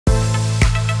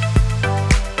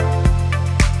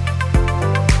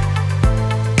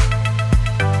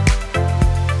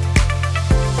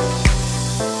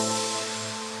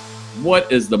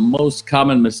What is the most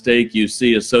common mistake you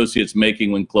see associates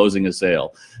making when closing a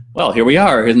sale? Well, here we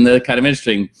are. Isn't that kind of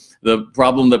interesting? The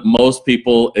problem that most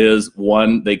people is,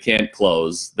 one, they can't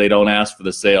close. They don't ask for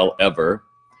the sale ever.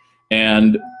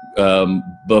 And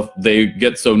they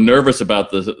get so nervous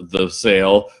about the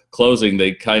sale closing,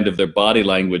 their body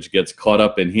language gets caught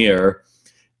up in here,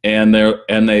 and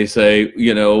they say,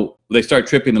 you know, they start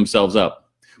tripping themselves up.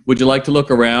 Would you like to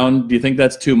look around? Do you think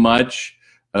that's too much?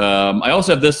 I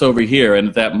also have this over here, and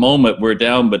at that moment we're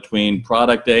down between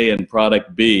product A and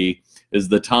product B is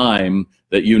the time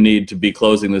that you need to be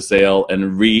closing the sale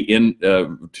and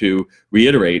to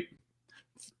reiterate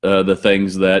the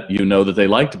things that you know that they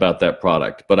liked about that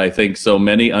product. But I think so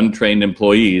many untrained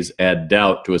employees add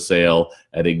doubt to a sale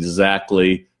at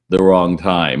exactly the wrong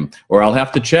time. Or I'll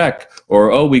have to check,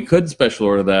 or oh, we could special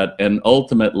order that. And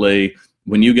ultimately,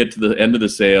 when you get to the end of the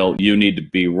sale, you need to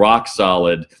be rock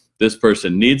solid. This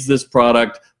person needs this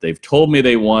product. They've told me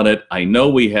they want it. I know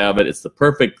we have it. It's the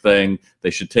perfect thing.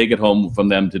 They should take it home from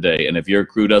them today. And if your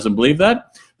crew doesn't believe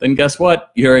that, then guess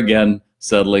what? You're again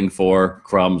settling for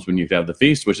crumbs when you have the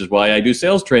feast, which is why I do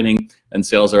sales training and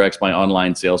SalesRx, my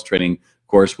online sales training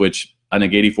course, which I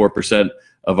think 84%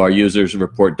 of our users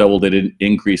report double-digit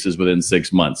increases within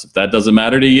 6 months. If that doesn't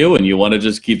matter to you and you want to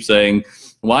just keep saying,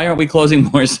 why aren't we closing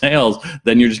more sales?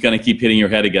 Then you're just going to keep hitting your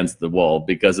head against the wall,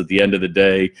 because at the end of the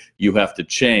day, you have to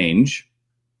change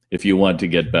if you want to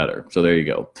get better. So there you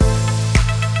go.